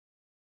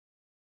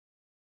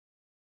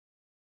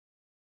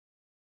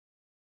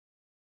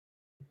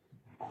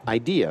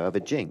idea of a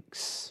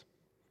jinx.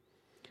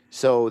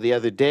 So the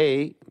other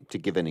day, to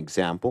give an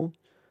example,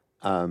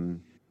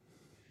 um,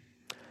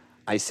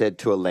 I said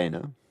to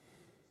Elena,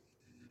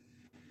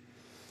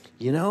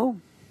 you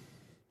know,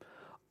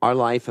 our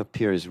life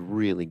appears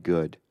really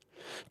good.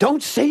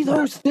 Don't say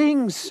those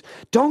things.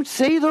 Don't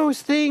say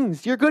those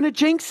things. You're going to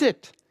jinx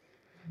it.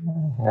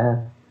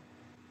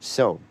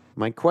 So,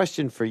 my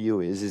question for you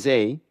is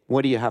A,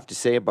 what do you have to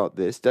say about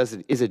this?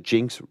 Is a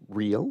jinx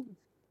real?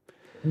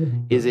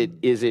 Is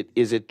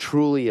it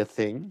truly a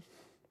thing?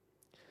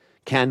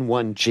 Can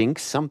one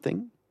jinx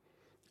something?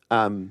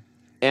 Um,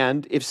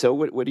 and if so,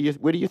 what are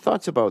your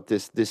thoughts about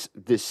this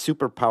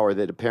superpower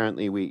that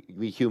apparently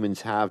we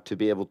humans have to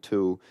be able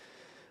to?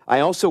 I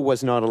also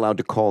was not allowed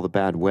to call the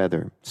bad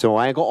weather, so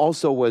I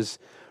also was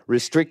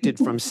restricted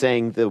from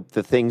saying the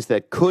things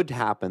that could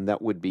happen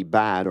that would be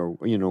bad, or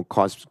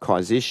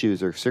cause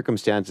issues or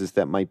circumstances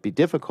that might be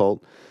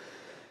difficult.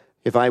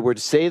 If I were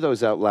to say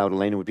those out loud,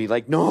 Elena would be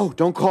like, "No,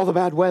 don't call the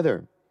bad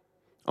weather."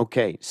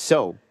 Okay,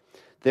 so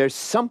there's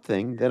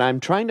something that I'm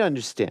trying to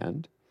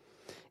understand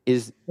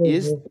is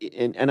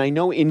and I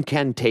know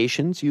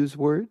incantations use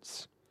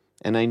words,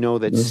 and I know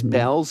that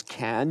spells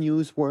can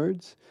use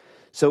words.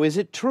 So is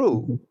it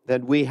true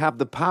that we have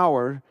the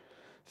power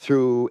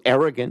through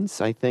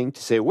arrogance, I think,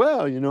 to say,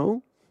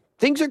 well,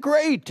 things are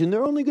great and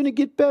they're only going to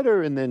get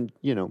better, and then,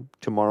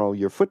 tomorrow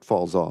your foot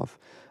falls off.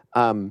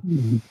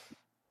 Um,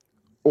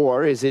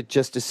 or is it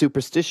just a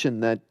superstition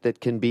that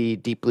can be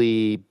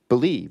deeply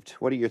believed?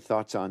 What are your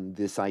thoughts on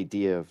this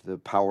idea of the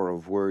power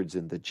of words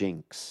and the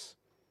jinx?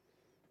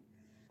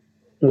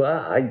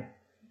 Well,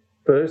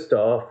 first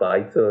off,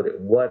 I thought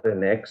what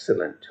an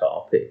excellent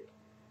topic.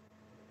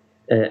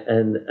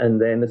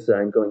 And then as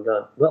I'm going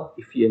on, well,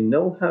 if you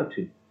know how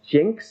to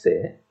jinx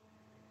it,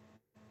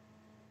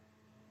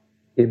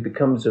 it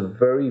becomes a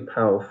very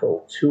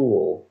powerful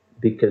tool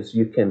because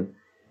you can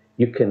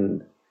you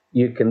can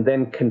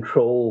then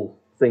control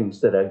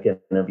things that are going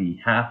to be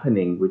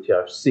happening, which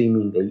are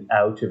seemingly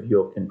out of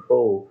your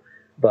control,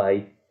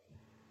 by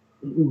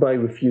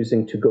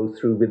refusing to go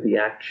through with the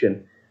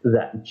action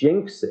that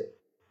jinx it.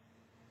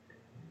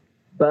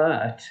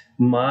 But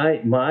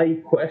my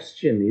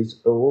question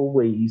is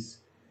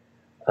always,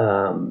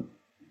 um,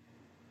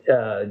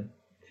 uh,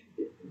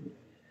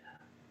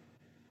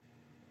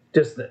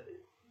 does the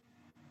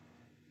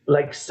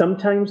like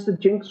sometimes the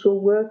jinx will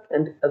work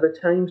and other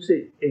times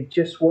it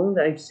just won't.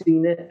 I've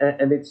seen it,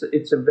 and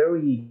it's a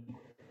very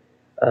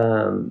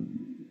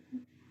um,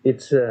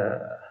 it's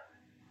a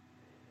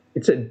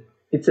it's a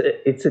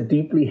it's a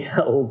deeply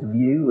held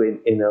view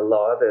in a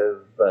lot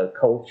of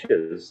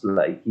cultures,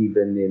 like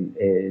even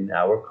in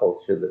our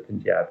culture, the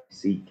Punjabi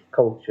Sikh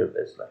culture.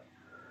 There's like,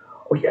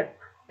 oh yeah,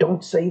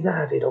 don't say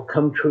that, it'll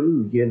come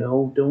true,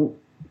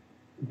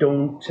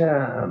 don't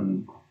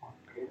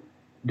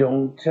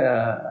don't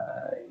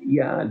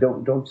yeah,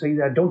 don't say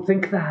that, don't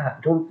think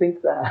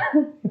that.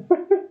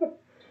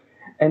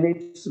 And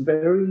it's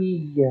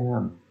very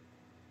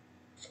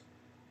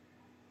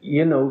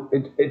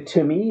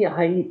to me,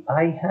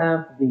 I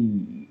have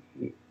the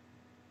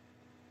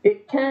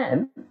it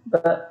can,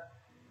 but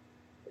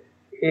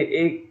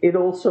it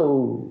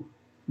also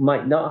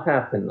might not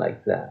happen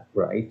like that,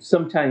 right?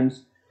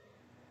 Sometimes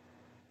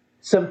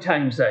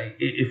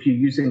if you're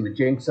using the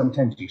jinx,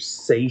 sometimes you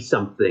say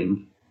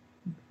something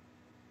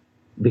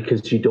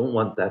because you don't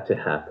want that to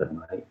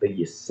happen, right? But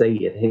you say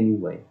it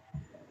anyway.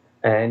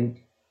 And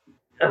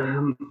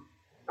um,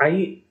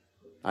 I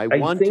I I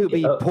want to think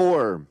be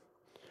poor.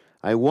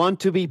 I want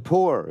to be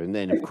poor. And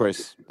then, of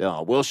course,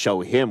 we'll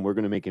show him. We're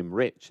going to make him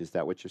rich. Is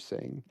that what you're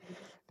saying?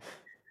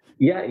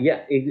 yeah,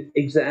 But you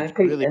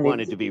exactly. really And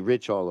wanted to be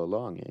rich all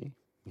along, eh?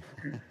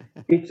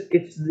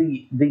 it's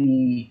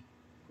the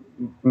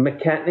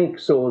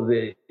mechanics, or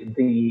the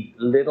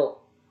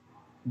little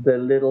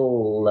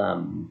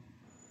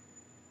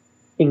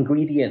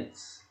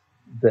ingredients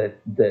that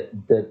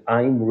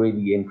I'm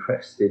really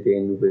interested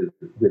in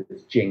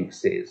with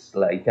jinxes.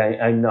 Like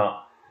I'm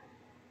not,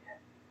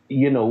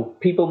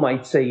 people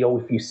might say, oh,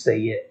 if you say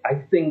it, I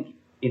think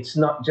it's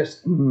not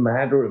just a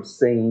matter of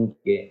saying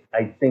it.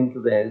 I think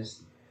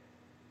there's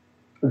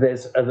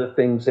other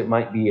things. It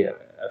might be a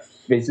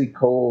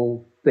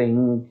physical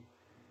thing.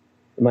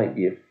 It might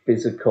be a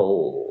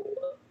physical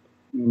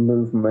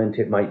movement.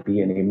 It might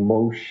be an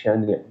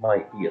emotion. It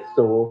might be a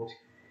thought.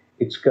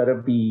 It's got to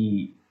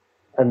be,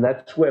 and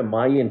that's where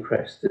my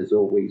interest has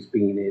always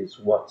been, is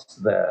what's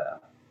the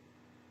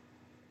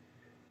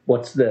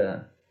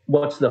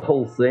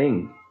whole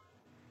thing.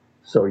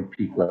 Sorry,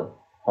 people are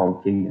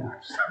honking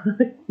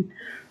outside.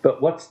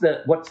 But what's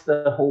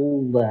the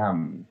whole,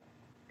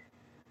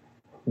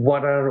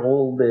 what are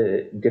all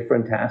the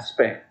different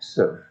aspects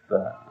of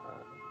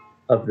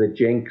the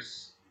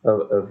jinx,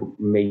 of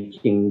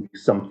making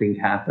something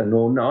happen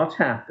or not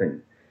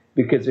happen?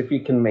 Because if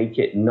you can make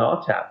it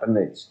not happen,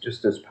 it's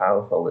just as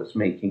powerful as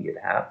making it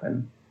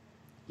happen.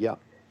 Yeah.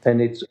 And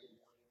it's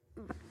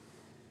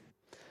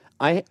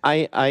I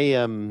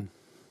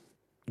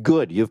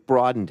good. You've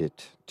broadened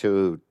it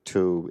to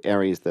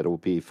areas that will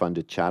be fun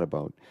to chat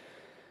about.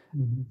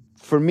 Mhm.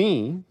 For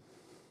me,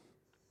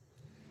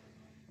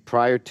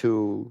 prior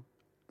to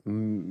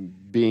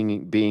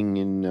being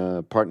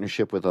in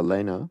partnership with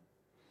Elena,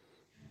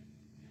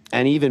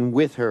 and even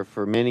with her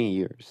for many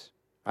years,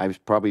 I was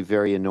probably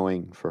very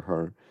annoying for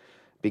her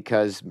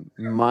because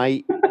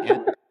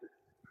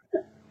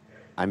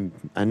I'm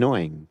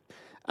annoying.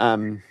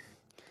 Um,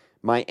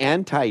 my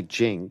anti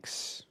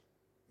jinx,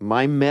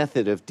 my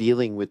method of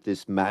dealing with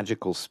this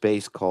magical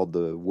space called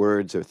the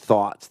words or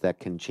thoughts that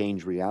can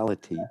change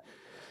reality,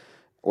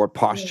 or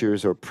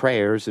postures or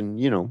prayers, and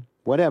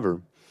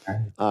whatever,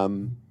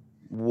 um,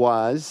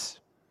 was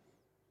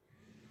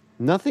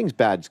nothing's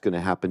bad's going to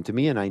happen to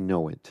me, and I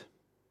know it.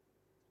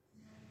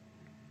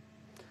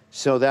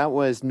 So that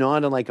was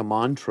not like a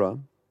mantra.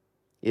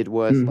 It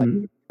was like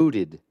Mhm.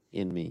 rooted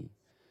in me.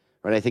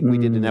 Right? I think we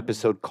did an Mm.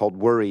 episode called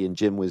 "Worry," and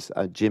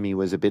Jimmy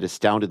was a bit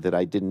astounded that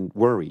I didn't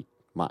worry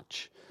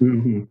much.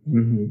 Mhm.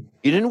 Mhm.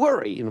 You didn't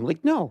worry, and I'm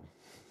like, no.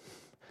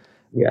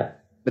 Yeah.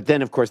 But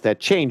then, of course, that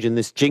change and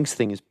this jinx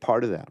thing is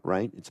part of that,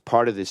 right? It's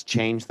part of this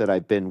change that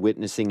I've been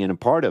witnessing and a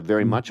part of,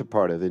 very much a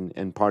part of,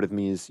 and part of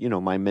me is,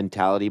 my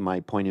mentality,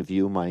 my point of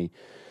view, my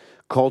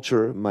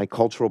culture, my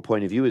cultural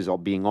point of view is all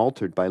being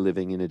altered by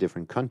living in a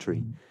different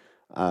country.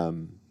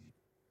 Um,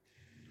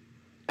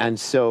 and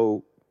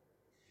so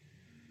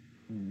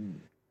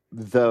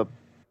the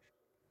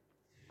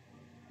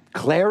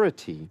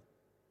clarity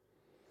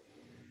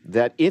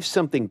that if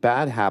something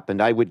bad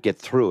happened, I would get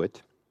through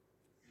it.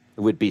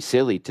 It would be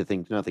silly to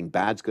think nothing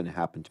bad's going to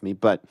happen to me,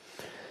 but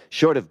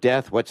short of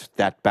death, what's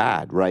that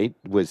bad, right?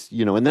 And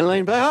then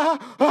Elaine,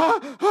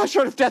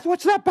 short of death,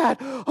 what's that bad?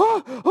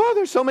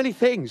 There's so many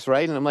things,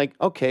 right? And I'm like,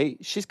 okay,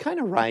 she's kind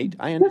of right.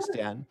 I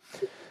understand.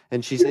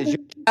 And she says,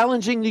 you're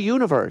challenging the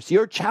universe.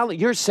 You're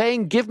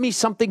saying, give me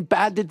something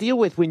bad to deal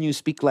with when you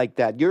speak like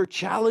that. You're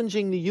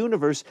challenging the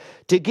universe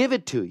to give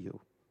it to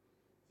you.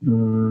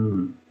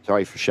 Mm.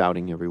 Sorry for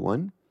shouting,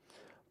 everyone.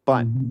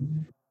 But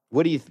Mhm.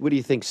 what do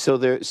you think?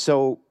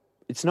 So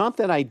it's not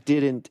that I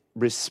didn't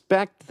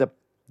respect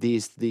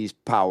these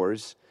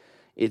powers.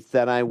 It's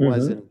that I Mhm.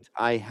 wasn't.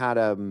 I had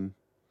um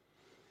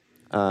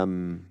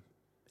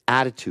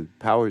attitude.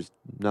 Power's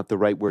not the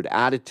right word.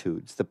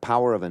 Attitude. It's the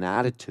power of an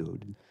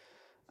attitude.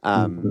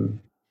 Um, Mhm.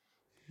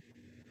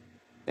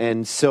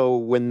 and so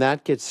when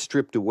that gets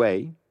stripped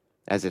away,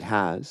 as it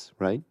has,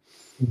 right?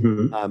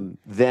 Mhm.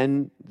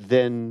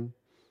 Then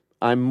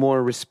I'm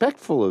more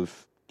respectful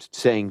of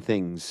saying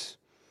things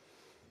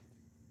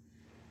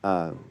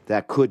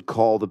that could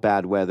call the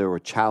bad weather or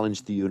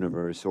challenge the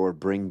universe or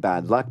bring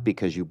bad luck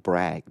because you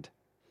bragged.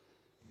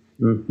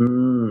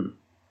 Mhm.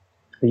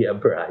 Yeah,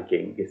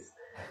 bragging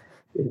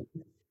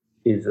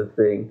is a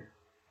thing.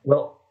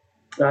 Well,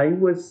 I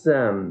was.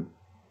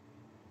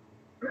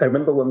 I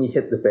remember when we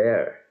hit the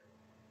bear,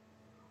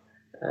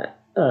 and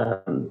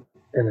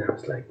I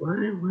was like, what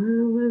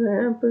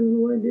happened?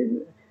 Why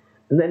didn't?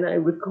 And then I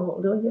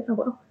recalled, oh yeah,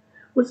 well,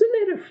 wasn't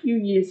it a few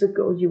years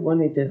ago you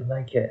wanted to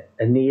like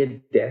a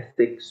near-death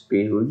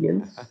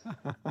experience?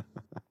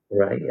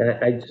 Right.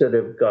 I'd sort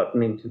of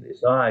gotten into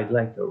this. Oh, I'd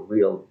like a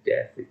real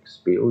death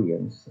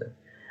experience,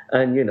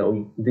 and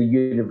the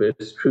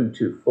universe, true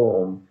to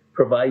form,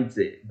 provides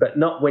it, but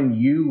not when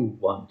you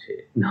want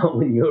it, not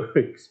when you're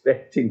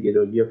expecting it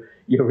or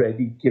you're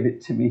ready. Give it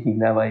to me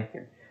now. I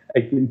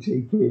can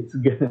take it. It's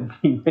gonna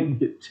be when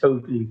you're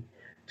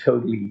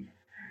totally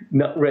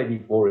not ready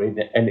for it,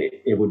 and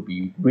it would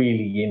be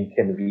really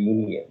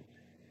inconvenient.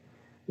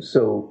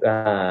 So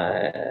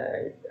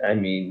I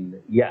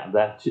mean, yeah,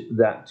 that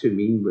to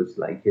me was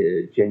like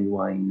a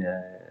genuine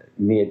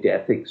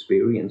near-death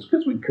experience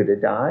because we could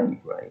have died,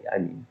 right? I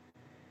mean,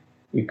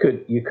 you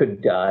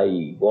could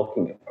die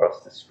walking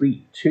across the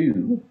street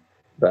too,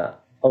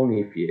 but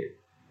only if you,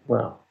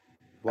 well,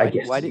 I Why?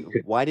 guess Why did? you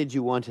could. Why did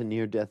you want a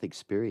near-death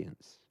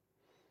experience?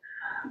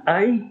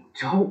 I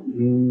don't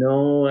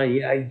know.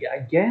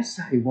 I guess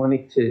I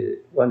wanted to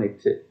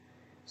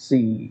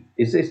see,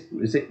 is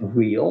it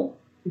real?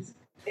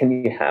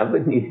 Can you have a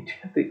near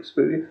death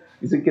experience?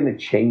 Is it going to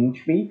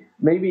change me?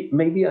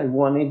 Maybe I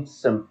wanted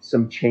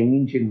some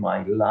change in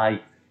my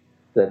life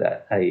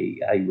that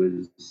I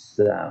was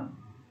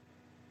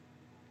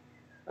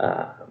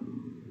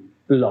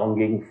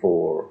longing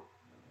for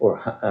or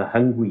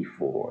hungry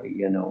for.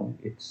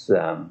 It's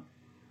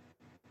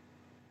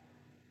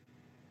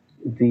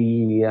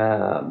the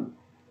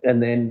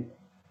and then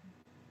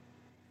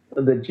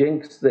the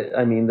jinx that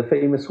I mean, the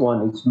famous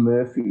one is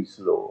Murphy's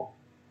law.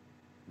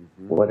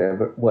 Hmm.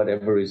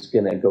 Whatever is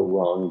going to go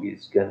wrong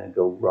is going to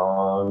go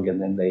wrong,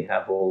 and then they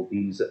have all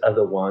these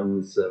other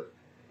ones of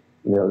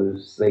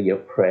say your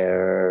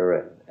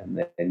prayer and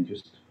then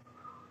just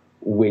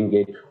wing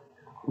it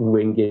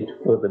wing it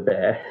for the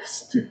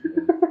best.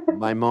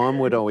 My mom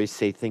would always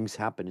say things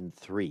happen in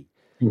three.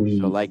 So,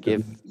 Please, like,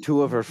 if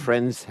two of her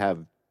friends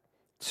have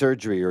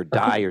surgery or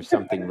die or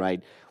something,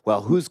 right?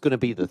 Well, who's going to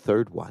be the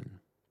third one?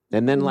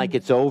 And then, like,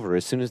 it's over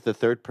as soon as the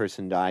third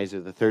person dies or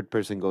the third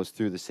person goes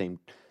through the same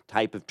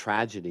type of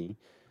tragedy.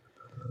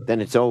 Then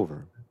it's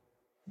over.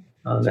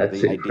 oh, So that's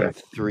the idea of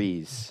incredible.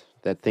 threes,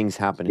 that things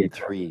happen in Yeah.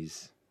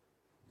 threes.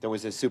 There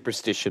was a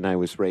superstition I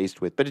was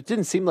raised with, but it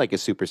didn't seem like a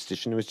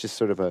superstition. It was just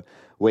sort of a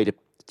way to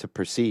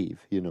perceive,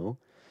 you know.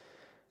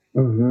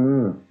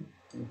 Hmm.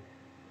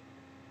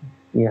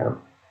 Yeah.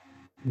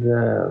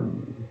 The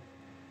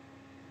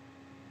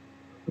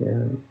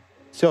yeah.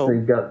 So So,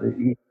 you got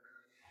the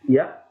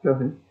yeah. Go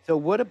ahead. so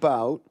what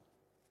about?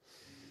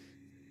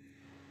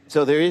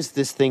 So there is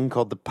this thing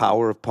called the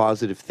power of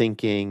positive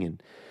thinking,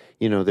 and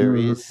there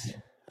Mm-hmm. is.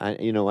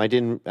 I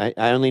didn't.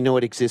 I only know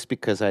it exists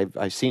because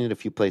I've seen it a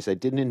few places. I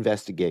didn't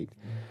investigate.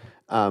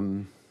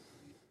 Um,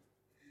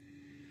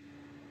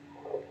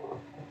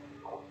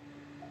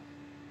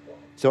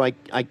 so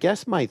I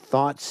guess my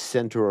thoughts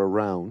center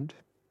around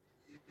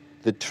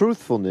the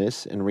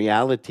truthfulness and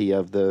reality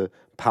of the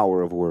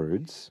power of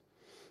words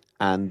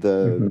and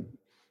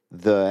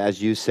the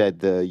as you said,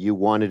 the you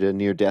wanted a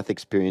near death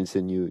experience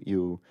and you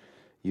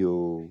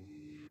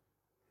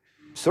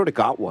sort of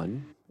got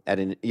one at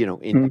an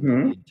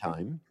Mm-hmm. in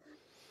time.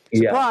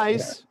 Yeah. Yeah.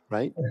 Surprise,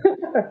 right?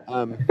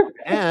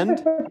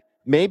 And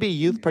maybe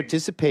you've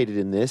participated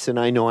in this, and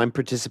I know I'm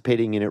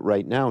participating in it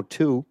right now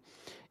too.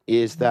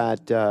 Is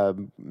that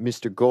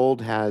Mr.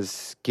 Gold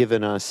has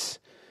given us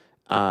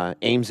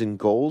aims and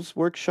goals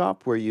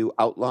workshop where you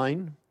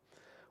outline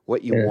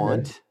what you Uh-huh.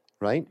 want,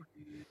 right?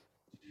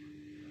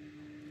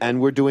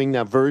 And we're doing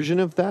a version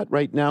of that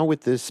right now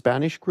with the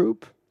Spanish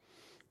group.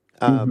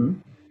 Mm-hmm.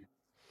 Um,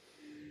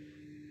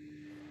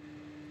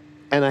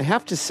 and I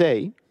have to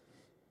say,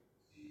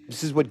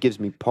 this is what gives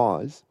me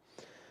pause.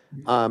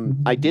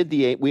 I did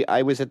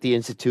I was at the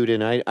institute,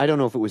 and I don't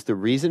know if it was the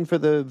reason for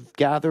the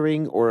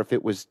gathering or if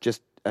it was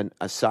just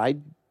a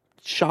side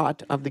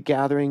shot of the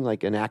gathering,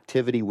 like an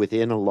activity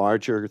within a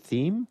larger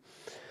theme.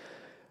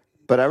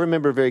 But I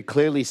remember very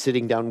clearly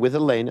sitting down with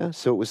Elena,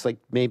 so it was like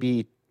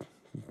maybe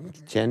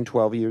 10,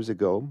 12 years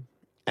ago,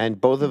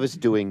 and both of us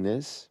doing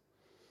this,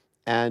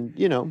 and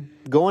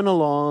going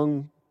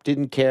along,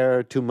 didn't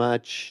care too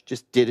much,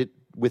 just did it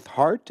with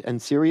heart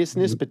and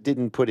seriousness, but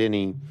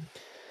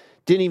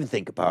didn't even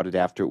think about it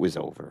after it was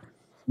over.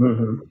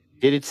 Mm-hmm.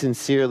 Did it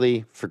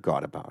sincerely,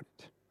 forgot about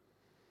it.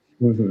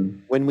 Mm-hmm.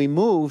 When we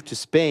moved to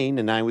Spain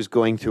and I was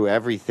going through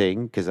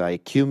everything because I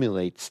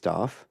accumulate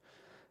stuff,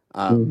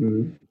 um,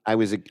 Mm-hmm. I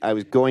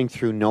was going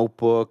through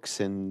notebooks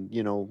and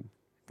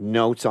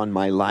notes on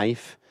my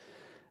life,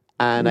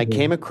 and I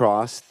came Mm-hmm.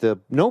 across the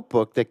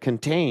notebook that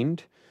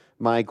contained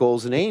my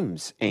goals and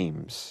aims,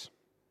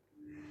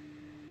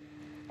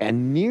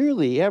 and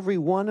nearly every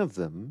one of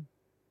them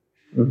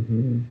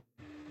Mm-hmm.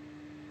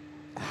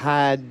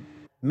 had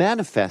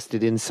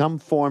manifested in some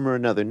form or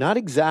another. Not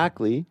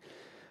exactly,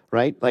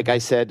 right? Like I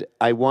said,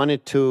 I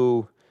wanted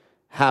to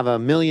have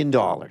 $1 million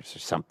or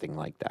something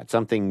like that,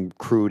 something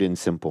crude and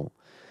simple.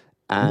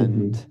 And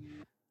Mm-hmm.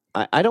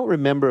 I don't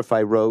remember if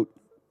I wrote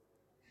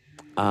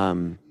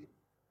um,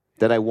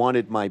 that I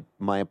wanted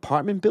my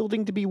apartment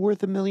building to be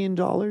worth $1 million.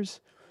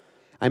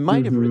 I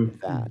might have written Mm-hmm.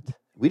 that.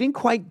 We didn't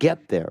quite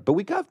get there, but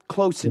we got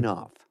close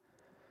enough.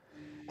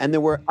 And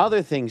there were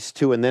other things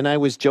too. And then I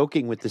was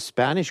joking with the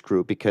Spanish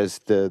group because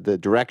the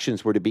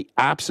directions were to be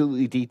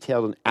absolutely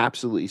detailed and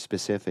absolutely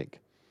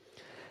specific.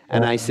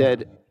 And I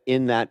said,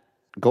 in that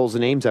goals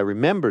and aims, I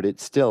remembered it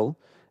still.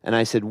 And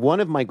I said, one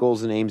of my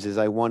goals and aims is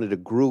I wanted a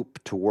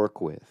group to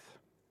work with.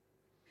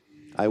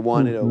 I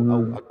wanted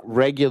Mm-hmm. a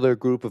regular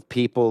group of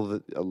people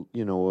that,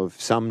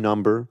 of some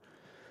number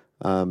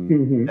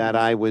Mm-hmm. that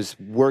I was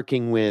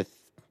working with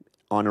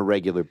on a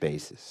regular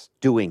basis,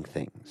 doing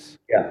things.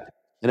 Yeah.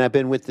 And I've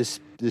been with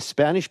the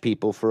Spanish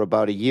people for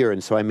about a year.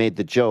 And so I made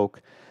the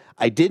joke.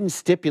 I didn't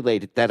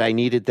stipulate it that I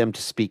needed them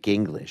to speak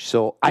English.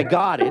 So I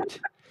got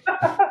it.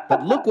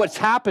 But look what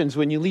happens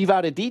when you leave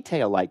out a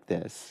detail like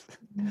this.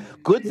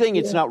 Good thing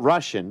it's not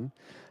Russian,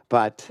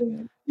 but,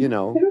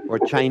 or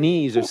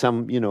Chinese or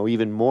some,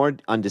 even more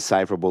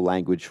undecipherable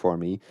language for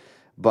me.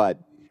 But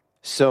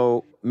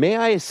so may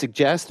I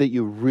suggest that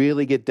you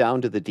really get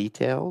down to the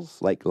details,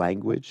 like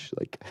language?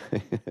 Like,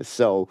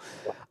 so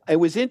it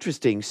was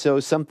interesting. So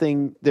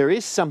there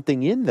is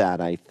something in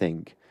that, I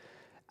think.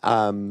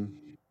 Um,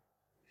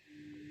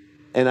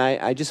 and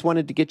I just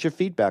wanted to get your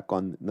feedback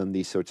on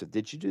these sorts of.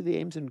 Did you do the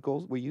aims and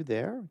goals? Were you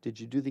there? Did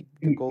you do the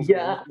goals and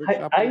aims Yeah,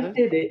 workshop I with us?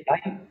 did it.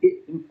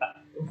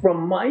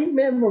 From my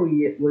memory,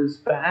 it was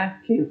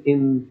back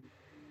in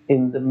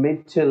the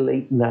mid to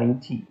late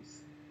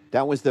 90s.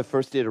 That was the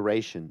first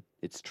iteration.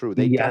 It's true.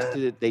 They Yeah,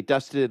 dusted it. They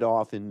dusted it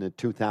off in the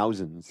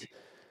 2000s.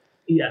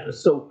 yeah.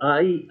 So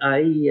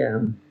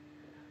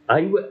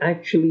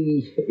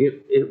actually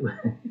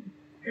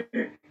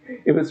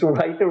it was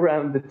right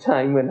around the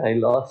time when I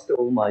lost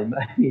all my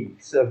money,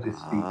 so to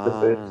speak, the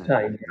first Ah,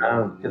 time yeah,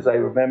 around, because yeah. I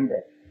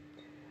remember,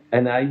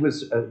 and I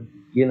was,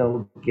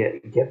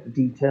 get the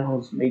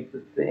details, make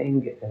the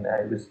thing, and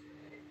I was,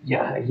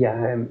 yeah,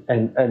 yeah,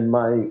 and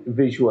my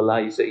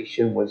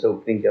visualization was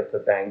opening up a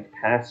bank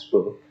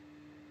passbook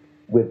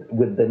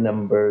with the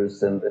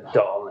numbers and the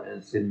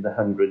dollars in the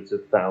hundreds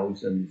of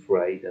thousands,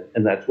 right,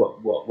 and that's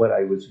what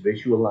I was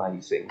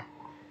visualizing,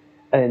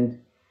 and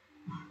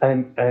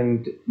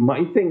and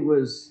my thing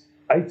was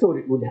I thought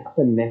it would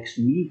happen next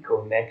week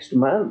or next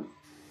month,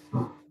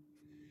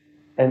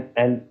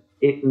 and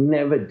it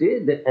never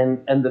did.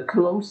 And the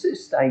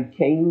closest I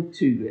came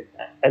to it,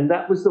 and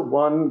that was the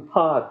one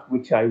part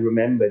which I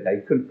remembered.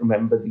 I couldn't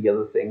remember the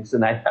other things,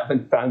 and I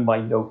haven't found my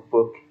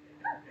notebook.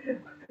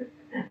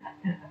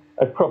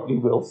 I probably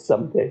will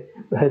someday,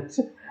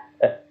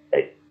 uh,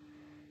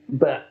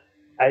 but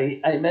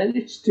I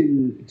managed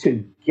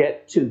to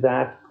get to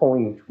that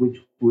point, which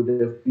would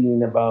have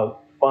been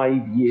about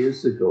 5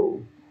 years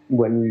ago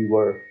when we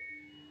were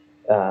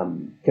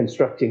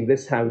constructing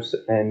this house,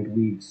 and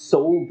we'd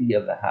sold the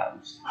other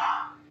house,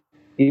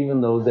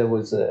 even though there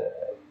was a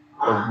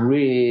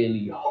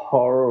really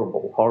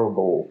horrible,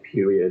 horrible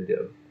period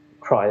of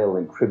trial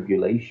and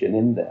tribulation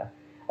in there.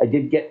 I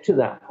did get to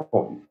that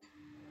point,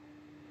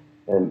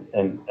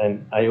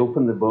 and I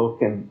opened the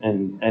book,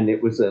 and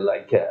it was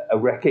like a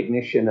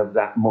recognition of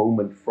that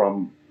moment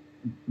from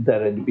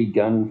that had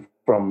begun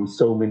from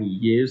so many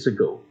years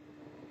ago.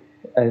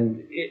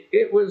 And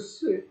it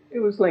was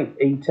like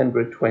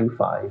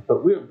 825,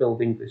 but we were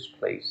building this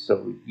place,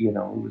 so it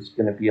was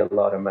going to be a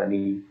lot of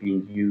money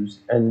being used.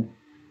 And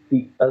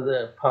the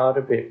other part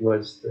of it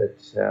was that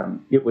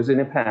it was in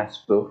a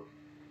passbook,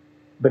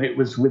 but it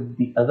was with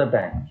the other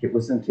bank. It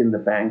wasn't in the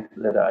bank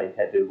that I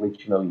had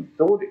originally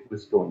thought it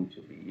was going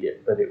to be,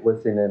 but it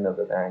was in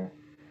another bank.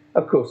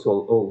 Of course,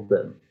 all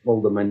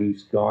the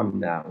money's gone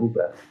now,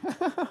 but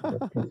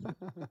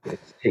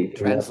it's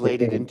taken up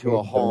Translated into a in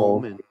the home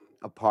mortgage. and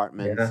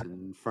apartments Yeah,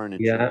 and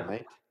furniture, yeah,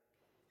 right?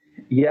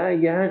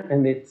 yeah,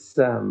 and it's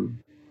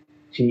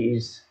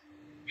geez,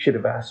 should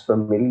have asked for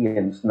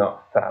millions,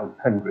 not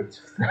hundreds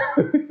of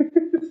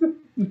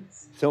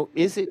thousands. So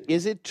is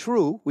it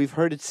true?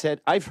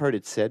 I've heard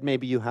it said,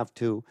 maybe you have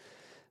too,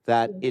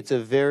 that it's a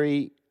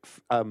very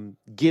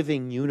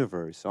giving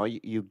universe. Or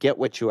you get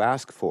what you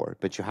ask for,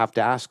 but you have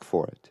to ask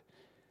for it.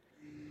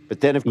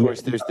 But then, of Yeah,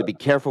 course, there's the be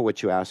careful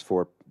what you ask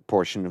for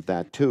portion of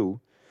that too,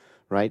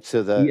 right?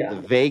 So the yeah.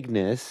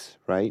 vagueness,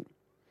 right?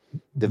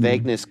 The Mhm.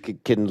 vagueness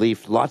can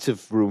leave lots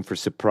of room for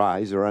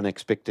surprise or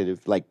unexpected.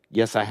 If, like,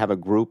 yes, I have a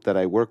group that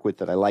I work with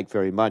that I like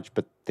very much,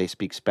 but they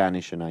speak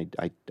Spanish and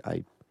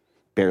I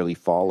barely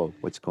follow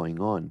what's going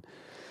on.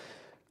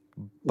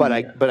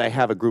 Yeah, But I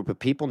have a group of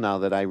people now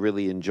that I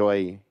really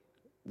enjoy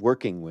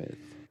working with.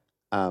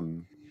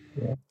 Um,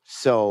 yeah.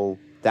 so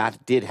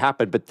that did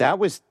happen, but that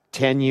was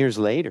 10 years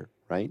later,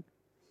 right?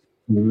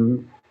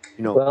 Mhm.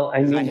 Well, I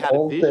Because I mean, had a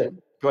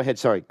vision. Go ahead.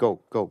 Sorry. Go.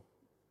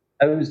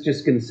 I was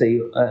just going to say,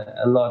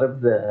 a lot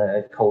of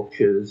the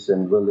cultures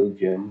and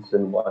religions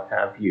and what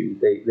have you,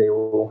 they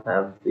all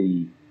have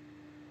the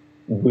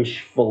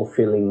wish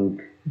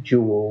fulfilling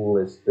jewel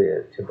as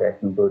the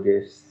Tibetan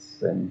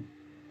Buddhists, and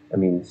I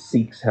mean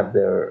Sikhs have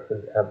their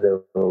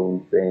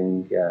own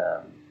thing.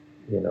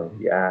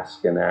 You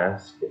ask and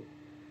ask,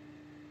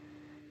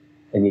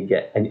 and you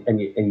get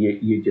and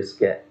you just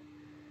get,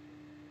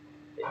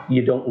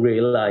 you don't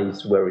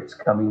realize where it's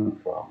coming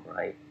from,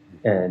 right?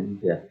 Hmm.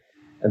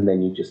 And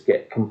then you just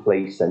get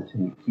complacent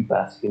and you keep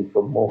asking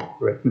for more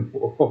and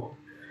more.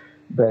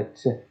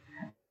 But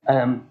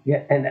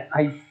yeah, and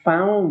I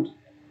found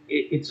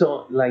it's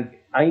all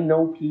like I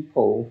know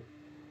people.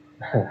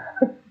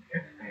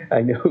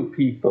 I know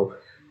people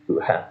who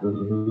have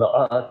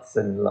lots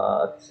and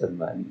lots of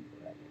money.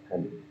 Right?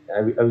 And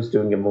I was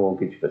doing a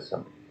mortgage for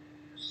somebody,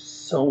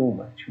 so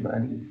much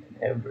money and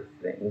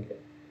everything.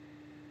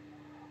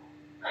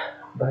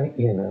 But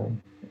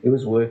it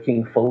was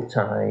working full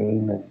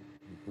time,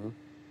 Hmm.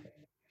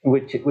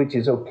 which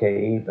is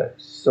okay. But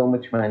so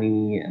much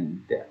money,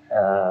 and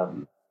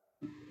um,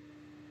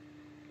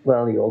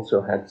 well, he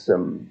also had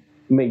some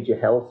major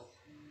health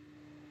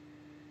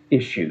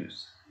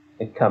issues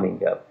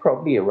coming up,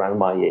 probably around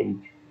my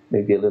age,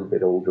 maybe a little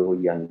bit older or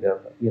younger,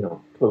 but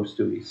close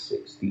to his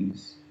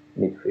 60s,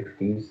 mid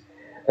 50s.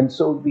 And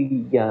so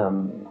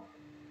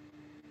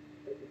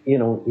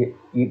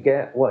you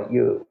get what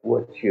you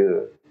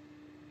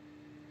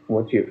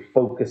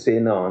focus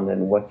in on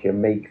and what you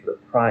make the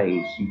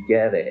prize, you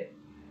get it.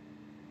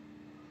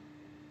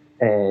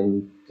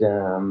 And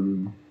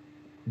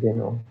you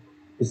know,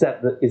 is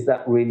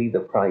that really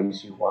the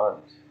prize you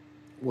want?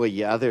 Well,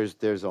 yeah.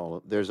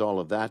 There's all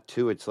of that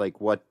too. It's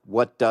like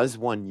what does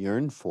one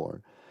yearn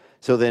for?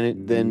 So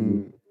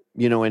Mm,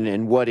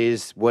 and what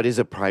is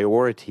a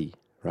priority,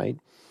 right?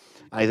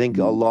 I think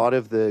a lot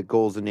of the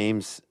goals and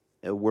aims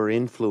were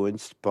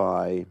influenced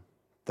by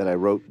that I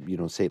wrote,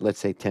 say let's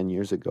say 10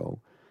 years ago,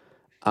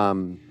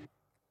 um,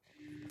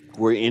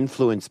 were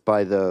influenced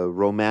by the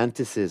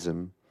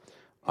romanticism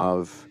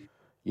of,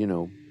 you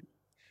know,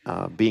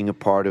 being a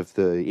part of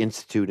the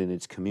institute and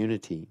its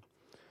community,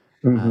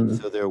 and mm-hmm.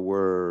 so there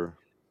were.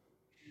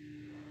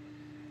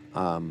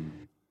 Um,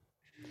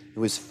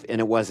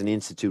 and it was an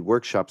institute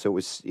workshop, so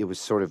it was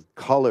sort of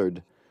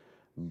colored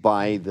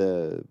by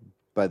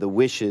the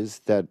wishes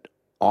that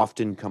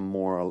often come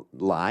more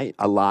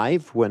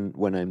alive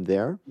when I'm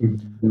there,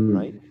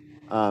 right?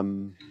 Mm-hmm.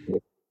 Um,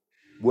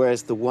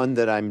 Whereas the one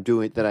that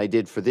I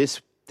did for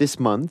this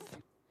month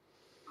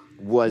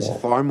was Yeah.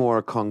 far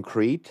more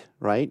concrete,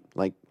 right?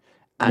 Like,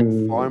 and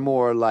far Mm,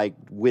 more like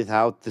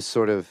without the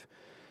sort of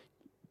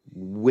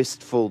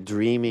wistful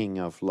dreaming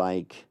of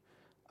like,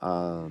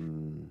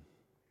 um,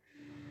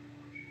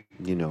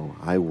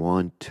 I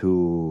want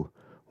to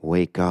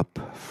wake up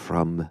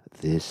from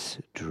this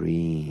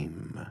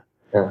dream,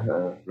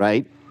 Uh-huh.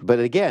 right? But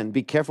again,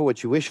 be careful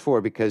what you wish for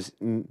because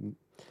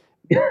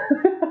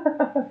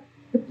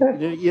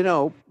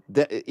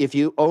if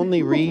you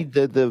only read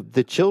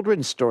the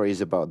children's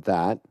stories about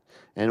that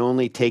and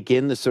only take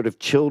in the sort of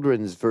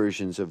children's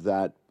versions of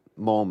that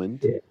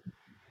moment, Yeah.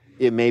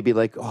 it may be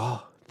like,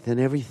 oh, then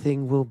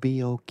everything will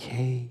be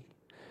okay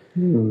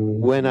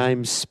when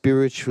I'm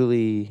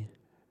spiritually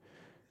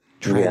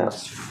Yeah.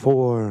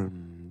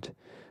 transformed.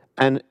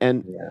 And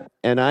and Yeah.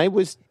 and I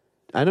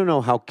don't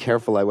know how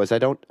careful I was. I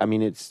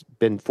mean, it's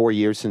been 4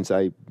 years since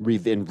I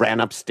ran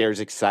upstairs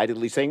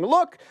excitedly saying,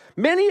 look,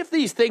 many of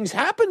these things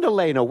happened,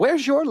 Elena.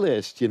 Where's your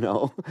list?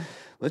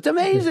 It's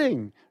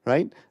amazing,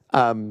 right?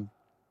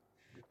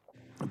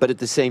 But at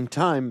the same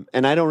time,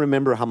 and I don't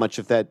remember how much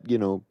of that,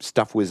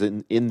 stuff was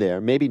in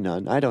there. Maybe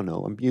none. I don't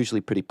know. I'm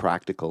usually pretty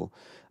practical.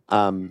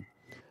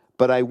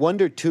 But I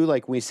wonder too,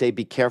 like we say,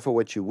 be careful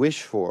what you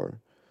wish for,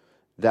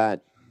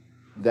 that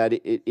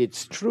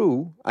it's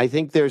true. I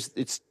think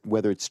it's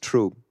whether it's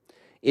true,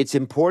 it's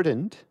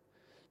important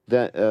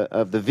that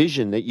of the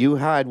vision that you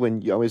had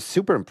I was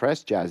super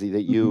impressed, Jazzy,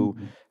 that you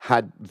Mhm.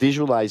 had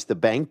visualized the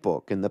bank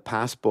book and the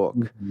passbook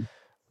Mhm.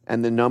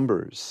 and the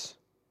numbers,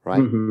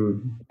 right?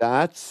 Mhm.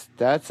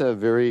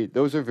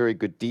 Those are very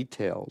good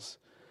details.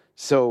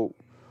 So,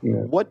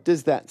 Yeah. what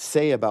does that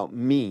say about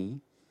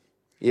me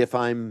if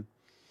I'm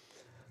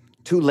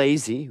too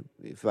lazy?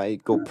 If I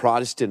go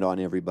Protestant on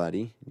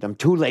everybody, I'm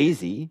too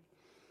lazy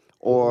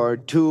or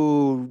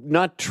too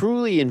not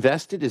truly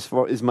invested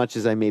as much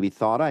as I maybe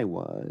thought I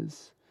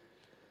was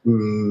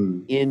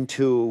Mm.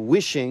 into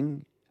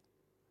wishing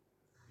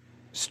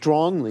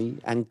strongly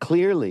and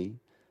clearly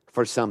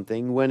for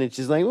something when it's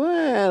just like,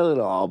 well,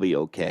 it'll all be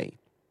okay,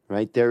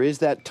 right? There is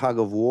that tug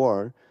of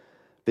war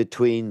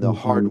between the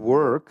hard Mhm.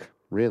 work,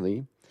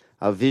 really,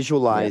 of Yeah.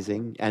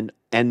 visualizing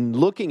and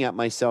looking at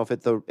myself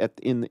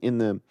in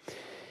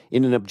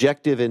an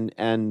objective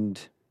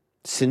and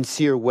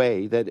sincere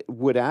way that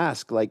would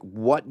ask, like,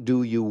 what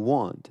do you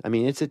want? I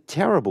mean, it's a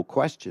terrible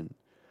question.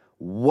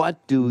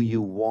 What do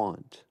you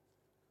want?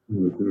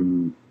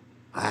 Mhm.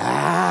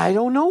 I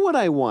don't know what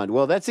I want.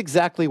 Well, that's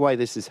exactly why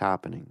this is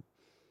happening.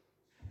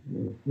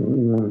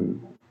 Mhm.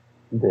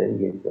 There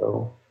you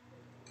go.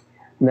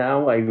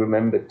 Now I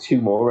remember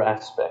two more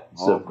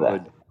aspects Oh, of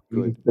that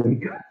good,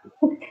 good.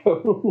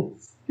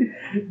 goals,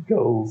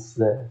 goals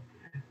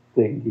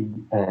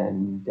thinking,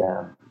 and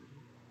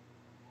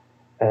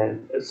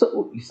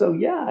so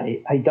yeah,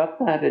 I got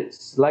that at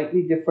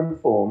slightly different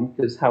form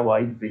because how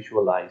I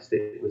visualized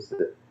it was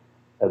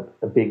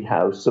a big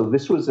house. So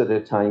this was at a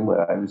time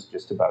where I was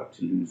just about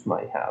to lose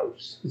my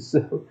house.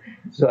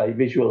 So I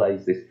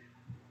visualized this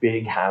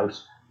big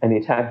house, and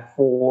it had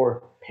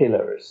four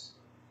pillars,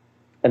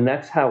 and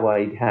that's how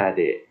I'd had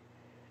it.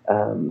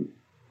 Um,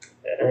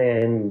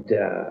 and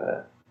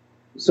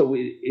so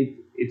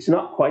it's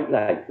not quite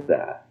like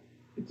that.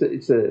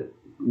 It's a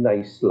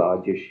nice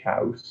largish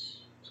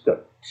house. It's got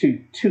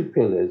two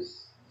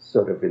pillars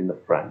sort of in the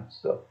front.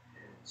 So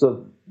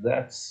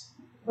that's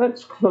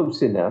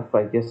close enough.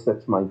 I guess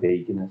that's my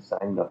vagueness.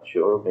 I'm not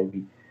sure.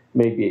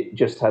 Maybe it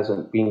just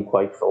hasn't been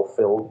quite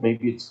fulfilled.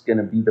 Maybe it's going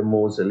to be the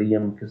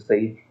mausoleum because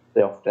they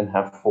often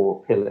have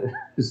four pillars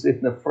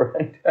in the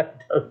front. I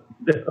don't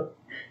know.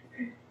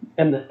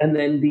 And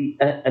then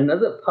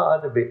another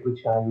part of it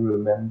which I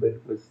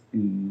remembered was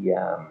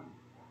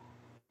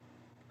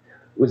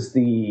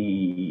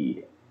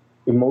the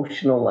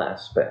emotional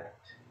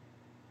aspect,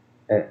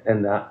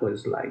 and that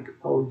was like,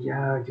 oh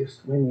yeah,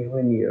 just when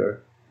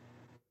you're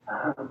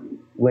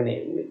when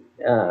it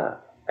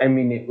I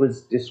mean, it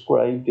was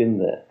described in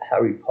the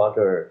Harry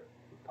Potter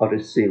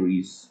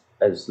series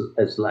as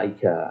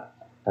like a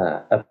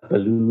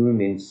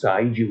balloon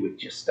inside you. It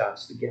just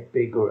starts to get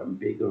bigger and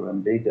bigger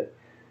and bigger.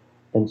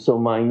 And so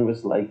mine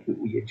was like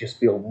you just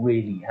feel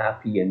really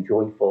happy and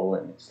joyful,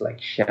 and it's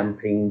like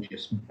champagne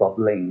just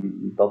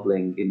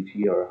bubbling into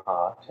your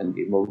heart and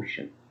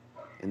emotion.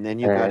 And then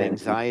you got And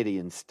anxiety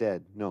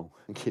instead. No,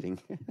 I'm kidding.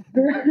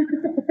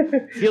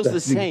 Feels the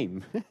that's the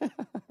same.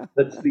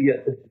 that's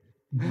the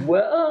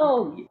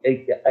well,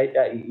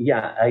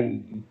 yeah,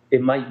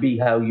 it might be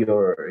how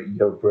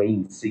your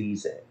brain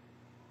sees it.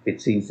 If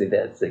it sees it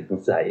as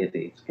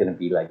anxiety, it's going to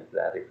be like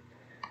that.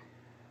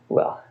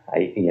 Well,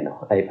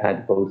 I've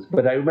had both,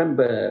 but I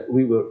remember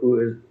we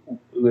were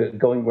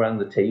going around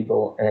the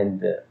table,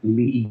 and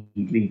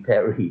Lee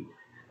Perry,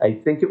 I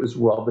think it was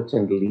Robert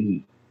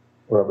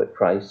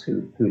Price,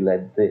 who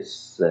led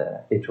this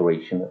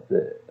iteration of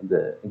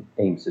the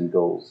aims and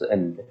goals,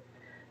 and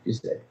he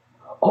said,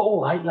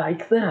 "Oh, I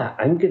like that.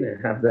 I'm going to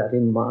have that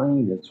in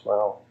mind as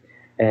well."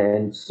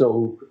 And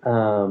so,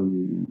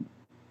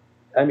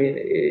 I mean,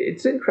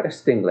 it's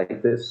interesting.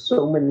 Like, there's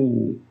so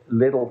many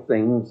little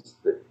things,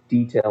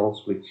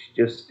 details which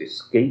just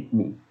escape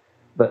me,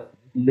 but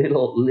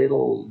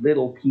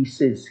little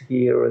pieces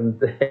here and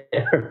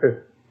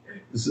there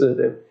sort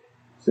of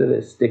sort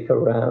of stick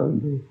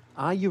around.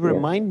 You Yeah.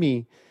 remind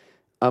me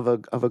of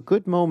a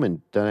good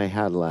moment that I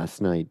had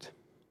last night.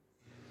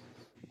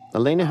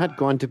 Elena had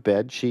gone to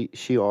bed. She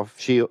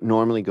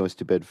normally goes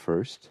to bed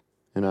first,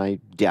 and I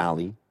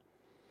dally.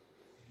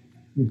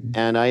 Mhm.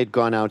 And I had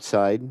gone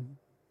outside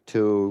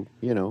to,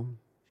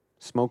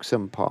 smoke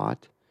some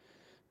pot,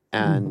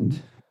 and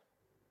Mhm.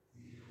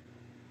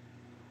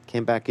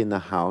 came back in the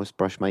house,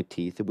 brushed my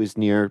teeth. It was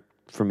near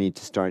for me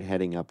to start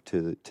heading up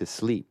to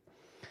sleep.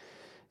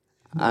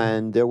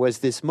 And there was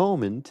this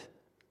moment,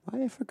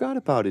 I forgot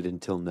about it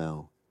until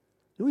now.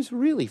 It was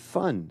really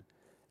fun.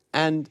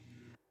 And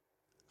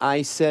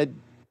I said,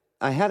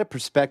 I had a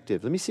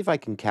perspective. Let me see if I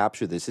can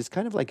capture this. It's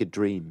kind of like a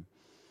dream.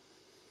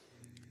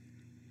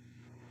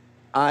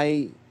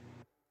 I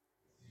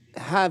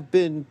have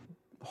been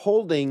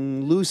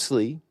holding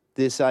loosely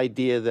this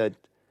idea that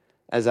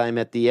as I'm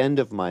at the end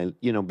of my,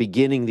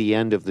 beginning the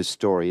end of the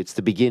story, it's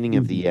the beginning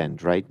of the Mhm.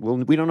 end, right? Well,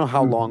 we don't know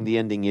how long Mhm. the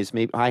ending is.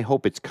 Maybe I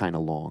hope it's kind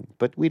of long,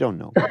 but we don't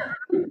know.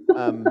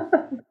 Um,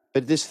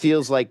 but this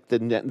feels like the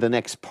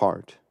next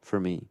part for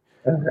me,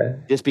 Okay.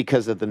 just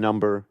because of the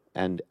number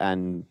and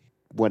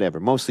whatever.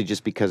 Mostly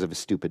just because of a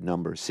stupid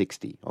number,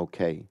 60.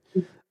 Okay.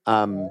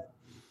 Um,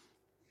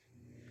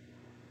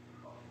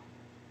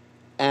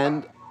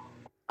 and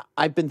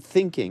I've been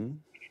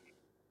thinking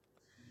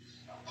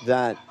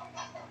that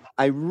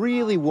I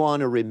really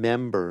want to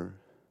remember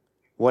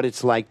what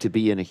it's like to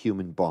be in a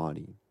human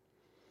body.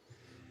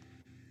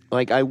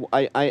 Like I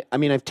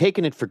mean, I've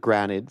taken it for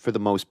granted for the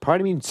most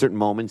part. I mean, certain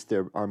moments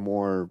there's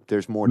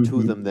more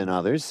to them Mhm. than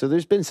others. So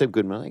there's been some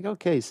good ones. Like,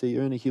 okay, so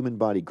you're in a human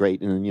body,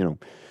 great, and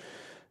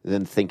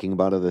then thinking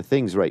about other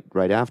things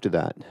right after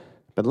that.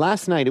 But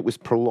last night it was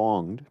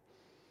prolonged.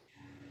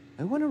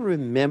 I want to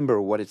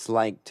remember what it's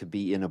like to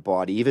be in a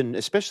body, even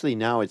especially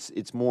now.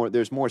 It's more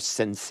there's more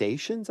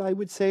sensations, I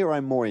would say, or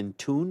I'm more in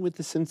tune with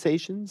the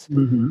sensations.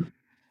 Mhm.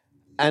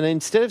 And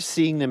instead of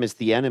seeing them as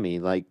the enemy,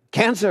 like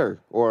cancer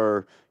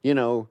or,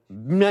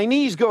 my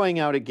knee's going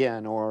out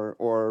again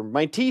or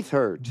my teeth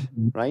hurt,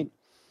 Mhm. right?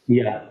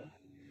 Yeah.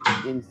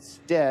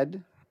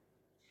 Instead,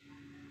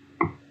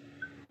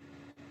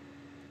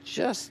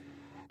 just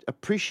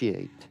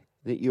appreciate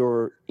that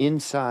you're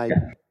inside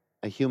Yeah.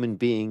 a human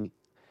being.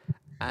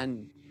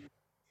 And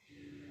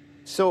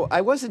so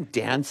I wasn't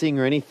dancing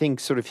or anything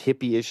sort of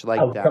hippie-ish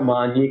like Oh, come that.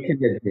 on. You can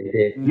admit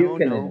it. You No,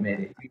 can no, admit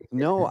it.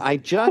 no.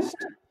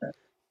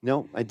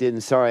 No, I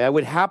didn't. Sorry. I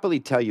would happily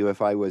tell you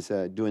if I was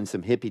doing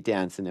some hippie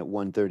dancing at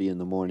 1:30 in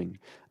the morning.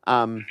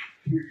 Um,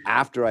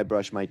 After I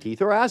brushed my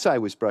teeth or as I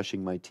was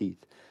brushing my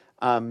teeth.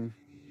 Um,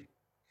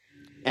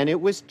 and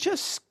it was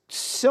just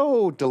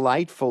so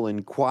delightful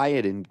and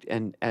quiet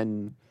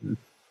and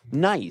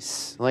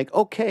nice. Like,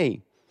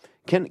 okay,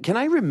 can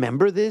I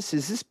remember this?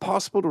 Is this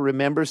possible to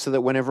remember so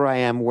that whenever I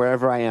am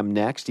wherever I am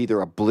next,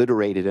 either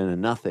obliterated into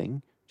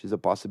nothing, which is a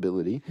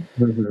possibility,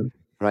 Mhm.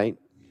 right?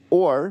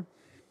 Or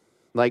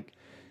like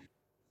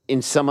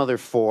in some other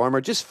form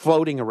or just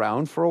floating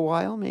around for a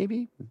while,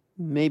 maybe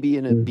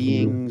in a Mhm.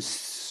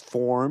 being's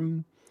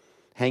form,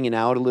 hanging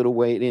out a little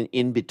way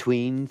in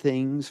between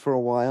things for a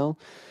while.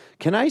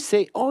 Can I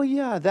say, oh,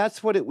 yeah,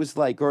 that's what it was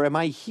like? Or am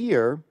I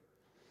here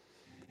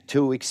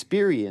to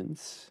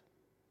experience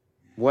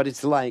what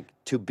it's like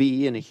to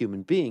be in a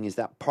human being? Is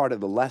that part of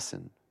the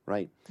lesson,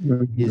 right?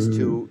 Is Mhm.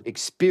 to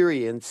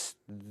experience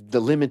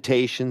the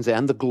limitations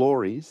and the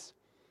glories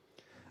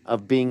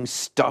of being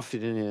stuffed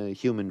in a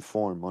human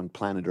form on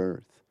planet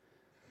Earth.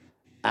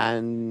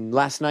 And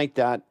last night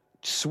that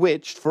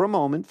switched for a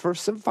moment, for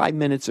some 5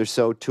 minutes or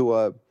so, to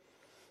a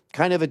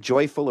kind of a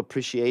joyful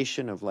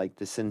appreciation of like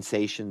the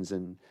sensations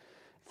and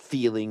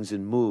feelings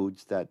and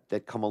moods that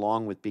come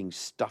along with being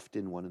stuffed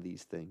in one of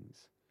these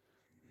things.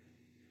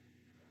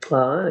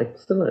 Ah,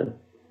 excellent.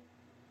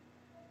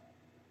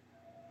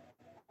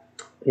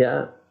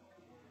 Yeah.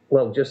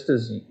 Well, just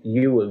as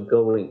you were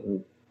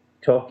going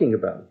talking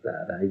about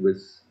that, I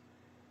was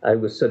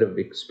sort of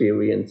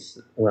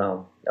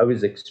I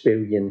was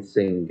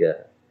experiencing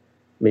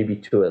maybe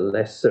to a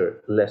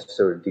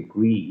lesser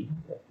degree,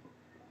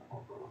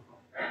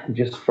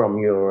 just from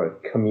your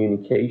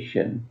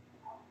communication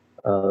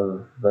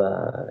of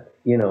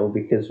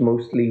because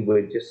mostly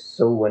we're just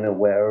so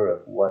unaware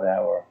of what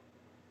our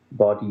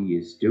body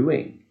is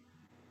doing,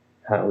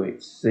 how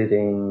it's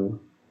sitting.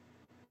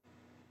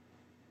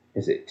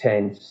 Is it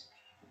tensed?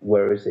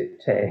 Where is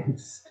it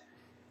tensed?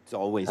 It's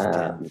always Um,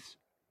 tense.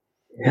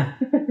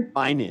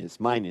 Mine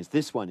is.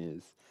 This one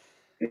is.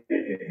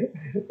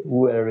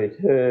 where it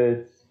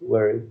hurts,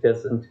 where it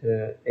doesn't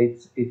hurt.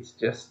 It's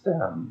just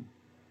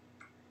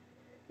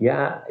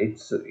yeah,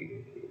 it's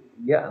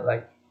yeah,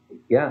 like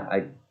yeah, I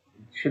it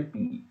should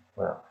be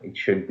well, it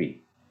should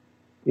be.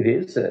 It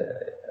is a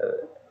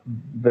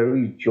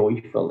very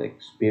joyful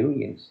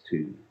experience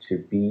to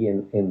be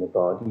in the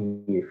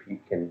body if you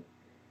can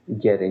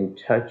get in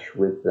touch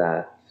with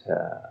that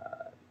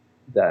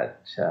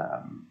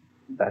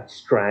that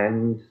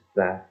strand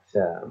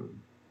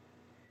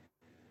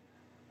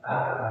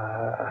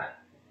uh,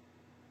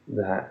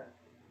 that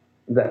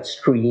that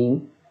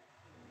stream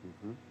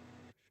Hmm.